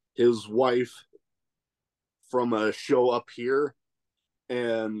his wife from a show up here.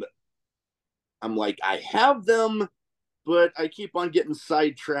 And I'm like, I have them, but I keep on getting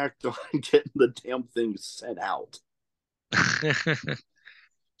sidetracked on getting the damn thing sent out.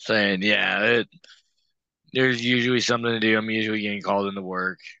 Saying, yeah, there's usually something to do. I'm usually getting called into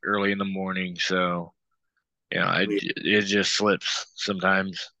work early in the morning, so it just slips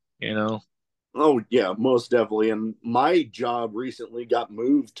sometimes. Oh, yeah, most definitely. And my job recently got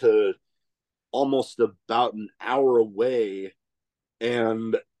moved to almost about an hour away.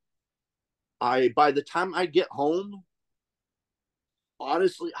 And by the time I get home,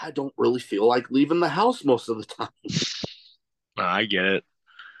 honestly, I don't really feel like leaving the house most of the time. I get it.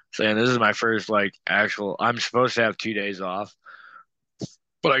 Saying this is my first like actual. I'm supposed to have 2 days off,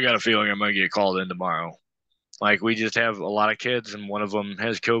 but I got a feeling I'm gonna get called in tomorrow. Like we just have a lot of kids, and one of them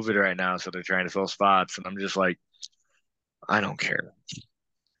has COVID right now, so they're trying to fill spots, and I'm just like, I don't care.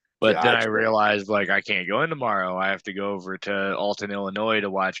 But then I Gotcha. realized like I can't go in tomorrow. I have to go over to Alton, Illinois to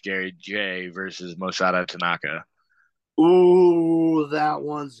watch Gary J versus Mosada Tanaka. Ooh, that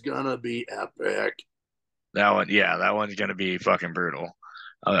one's gonna be epic. That one, yeah, that one's gonna be fucking brutal.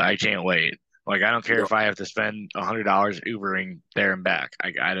 I can't wait. Like I don't care No. if I have to spend $100 Ubering there and back.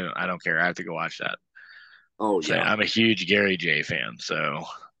 I don't care. I have to go watch that. Oh So yeah. I'm a huge Gary J fan, so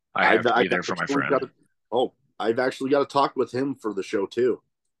I I've have to be I've there for my actually got friend. to, oh, I've actually got to talk with him for the show too.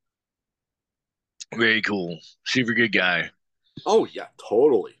 Very cool. Super good guy. Oh yeah,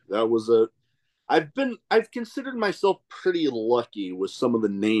 totally. That was a I've considered myself pretty lucky with some of the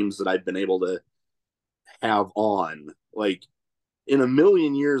names that I've been able to have on. Like in a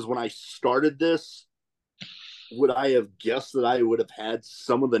million years when I started this, would I have guessed that I would have had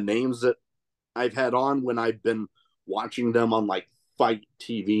some of the names that I've had on when I've been watching them on like Fight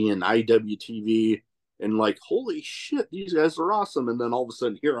TV and IWTV and like, holy shit, these guys are awesome. And then all of a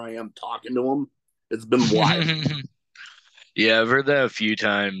sudden, here I am talking to them. It's been wild. Yeah, I've heard that a few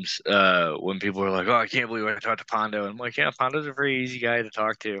times when people are like, "Oh, I can't believe I talked to Pondo." And I'm like, "Yeah, Pondo's a very easy guy to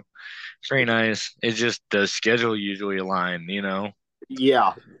talk to. It's very nice. It's just the schedule usually align.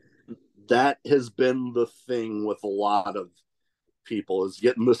 Yeah, that has been the thing with a lot of people is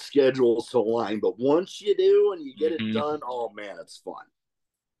getting the schedules to align. But once you do and you get it Hmm. done, oh man, it's fun.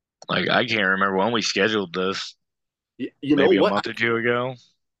 Like I can't remember when we scheduled this. You know Maybe a what? month or two ago.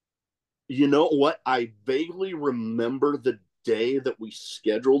 You know what? I vaguely remember the day that we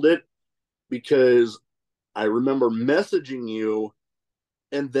scheduled it because I remember messaging you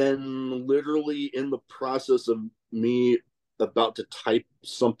and then literally in the process of me about to type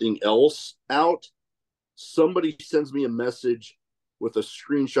something else out, somebody sends me a message with a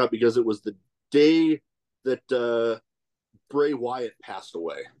screenshot because it was the day that Bray Wyatt passed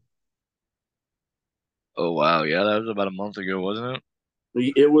away. Oh wow, yeah, that was about a month ago, wasn't it?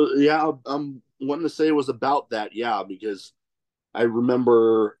 It was, yeah. I'm wanting to say it was about that, yeah, because I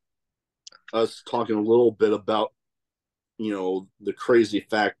remember us talking a little bit about the crazy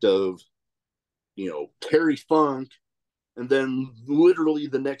fact of Terry Funk, and then literally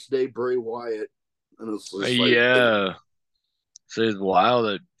the next day Bray Wyatt, and it's just like, Yeah, so it's wild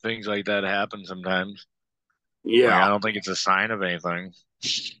that things like that happen sometimes. Like yeah, I don't think it's a sign of anything.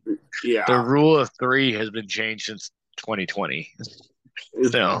 The yeah, rule of three has been changed since 2020. it's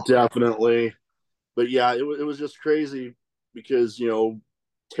Still, definitely. But yeah, it was just crazy because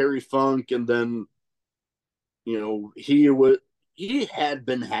Terry Funk, and then he had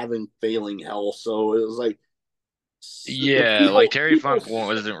been having failing health, so it was like yeah, like Terry people, Funk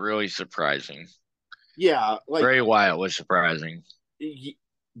wasn't really surprising. yeah, like, Bray Wyatt was surprising.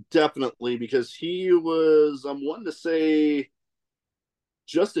 definitely, because he was, I'm wanting to say,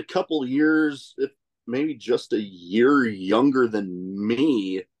 just a couple years, if maybe just a year younger than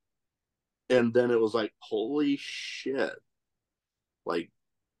me, and then it was like, holy shit, like,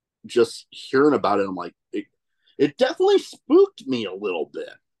 just hearing about it, I'm like, it definitely spooked me a little bit.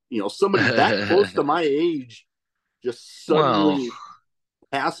 Somebody that close to my age just Well, suddenly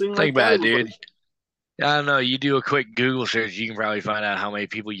passing think like that. about It it, was like, dude. I don't know. You do a quick Google search, you can probably find out how many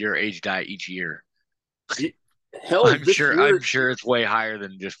people your age die each year. hell, this I'm year. sure it's way higher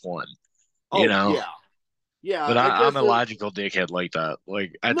than just one, you Oh know. yeah, yeah. But I I'm guess a it. logical dickhead like that.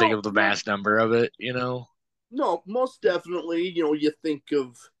 Like I think No, of the no, mass number of it, you know. no. Most definitely. You think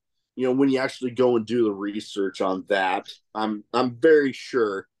of, when you actually go and do the research on that. I'm very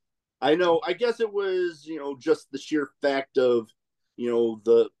sure. I know. I guess it was, just the sheer fact of,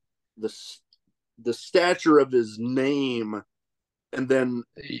 the the stature of his name, and then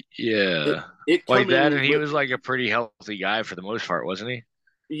it Yeah, it like that, coming and he with, was like a pretty healthy guy for the most part, wasn't he?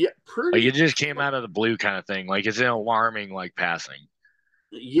 yeah, Like it pretty, just came out of the blue kind of thing. Like it's an alarming like passing.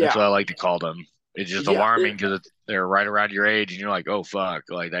 That's yeah, what I like to call them. It's just yeah, alarming because they're right around your age, and you're like, oh fuck,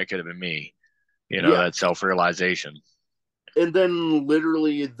 like that could have been me. You know, yeah. that self realization. And then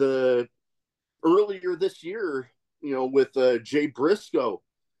literally the earlier this year, with Jay Briscoe,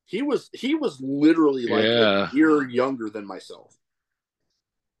 he was literally like a Yeah, year younger than myself.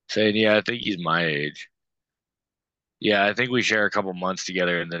 saying yeah, I think he's my age. Yeah, I think we share a couple months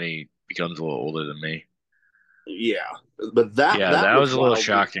together, and then he becomes a little older than me. Yeah, but that Yeah, that that was was a little wild.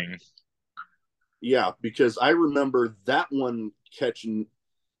 shocking. Yeah, because I remember that one catching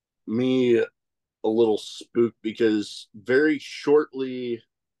me a little spooked, because very shortly,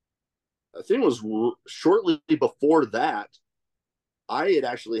 I think it was shortly before that, I had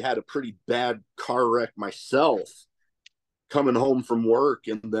actually had a pretty bad car wreck myself coming home from work,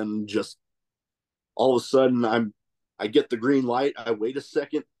 and then just all of a sudden I get the green light, I wait a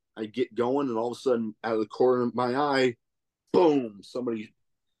second, I get going, and all of a sudden out of the corner of my eye, boom, somebody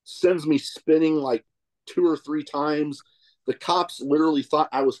sends me spinning like two or three times. The cops literally thought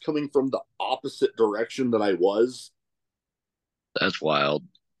I was coming from the opposite direction that I was. That's wild.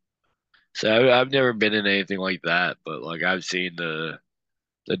 So I've never been in anything like that, but like I've seen the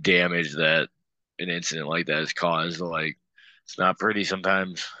damage that an incident like that has caused. Like it's not pretty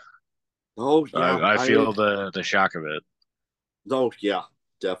sometimes. Oh yeah, I feel the shock of it. oh yeah,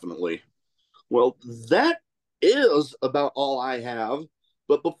 definitely. Well, that is about all I have.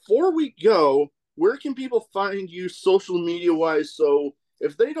 But before we go, where can people find you social media wise? So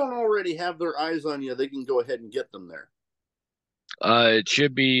if they don't already have their eyes on you, they can go ahead and get them there. It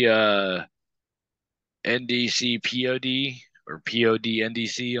should be NDCPOD or POD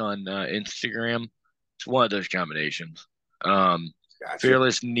on Instagram. It's one of those combinations. Um, Gotcha.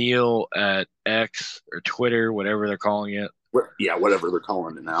 Fearless Neil at X or Twitter, whatever they're calling it. Yeah, whatever they're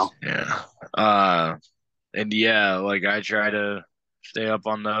calling it now. Yeah. And yeah, like I try to stay up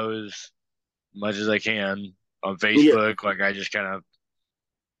on those as much as I can on Yeah. Facebook. Like I just kind of,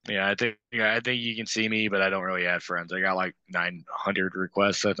 yeah, I think you can see me, but I don't really add friends. I got like 900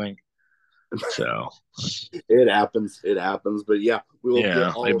 requests, I think. So It happens. It happens. But yeah, we will get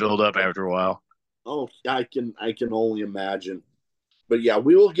yeah, they all build up after a while. oh, I can only imagine. But yeah,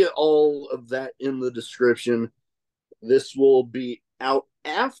 we will get all of that in the description. This will be out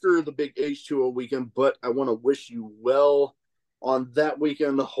after the big H2O weekend, but I want to wish you well on that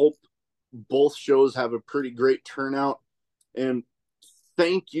weekend. Hope both shows have a pretty great turnout. And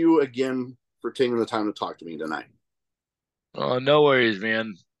thank you again for taking the time to talk to me tonight. Oh, no worries,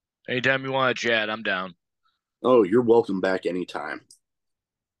 man. Anytime you want to chat, I'm down. Oh, you're welcome back anytime.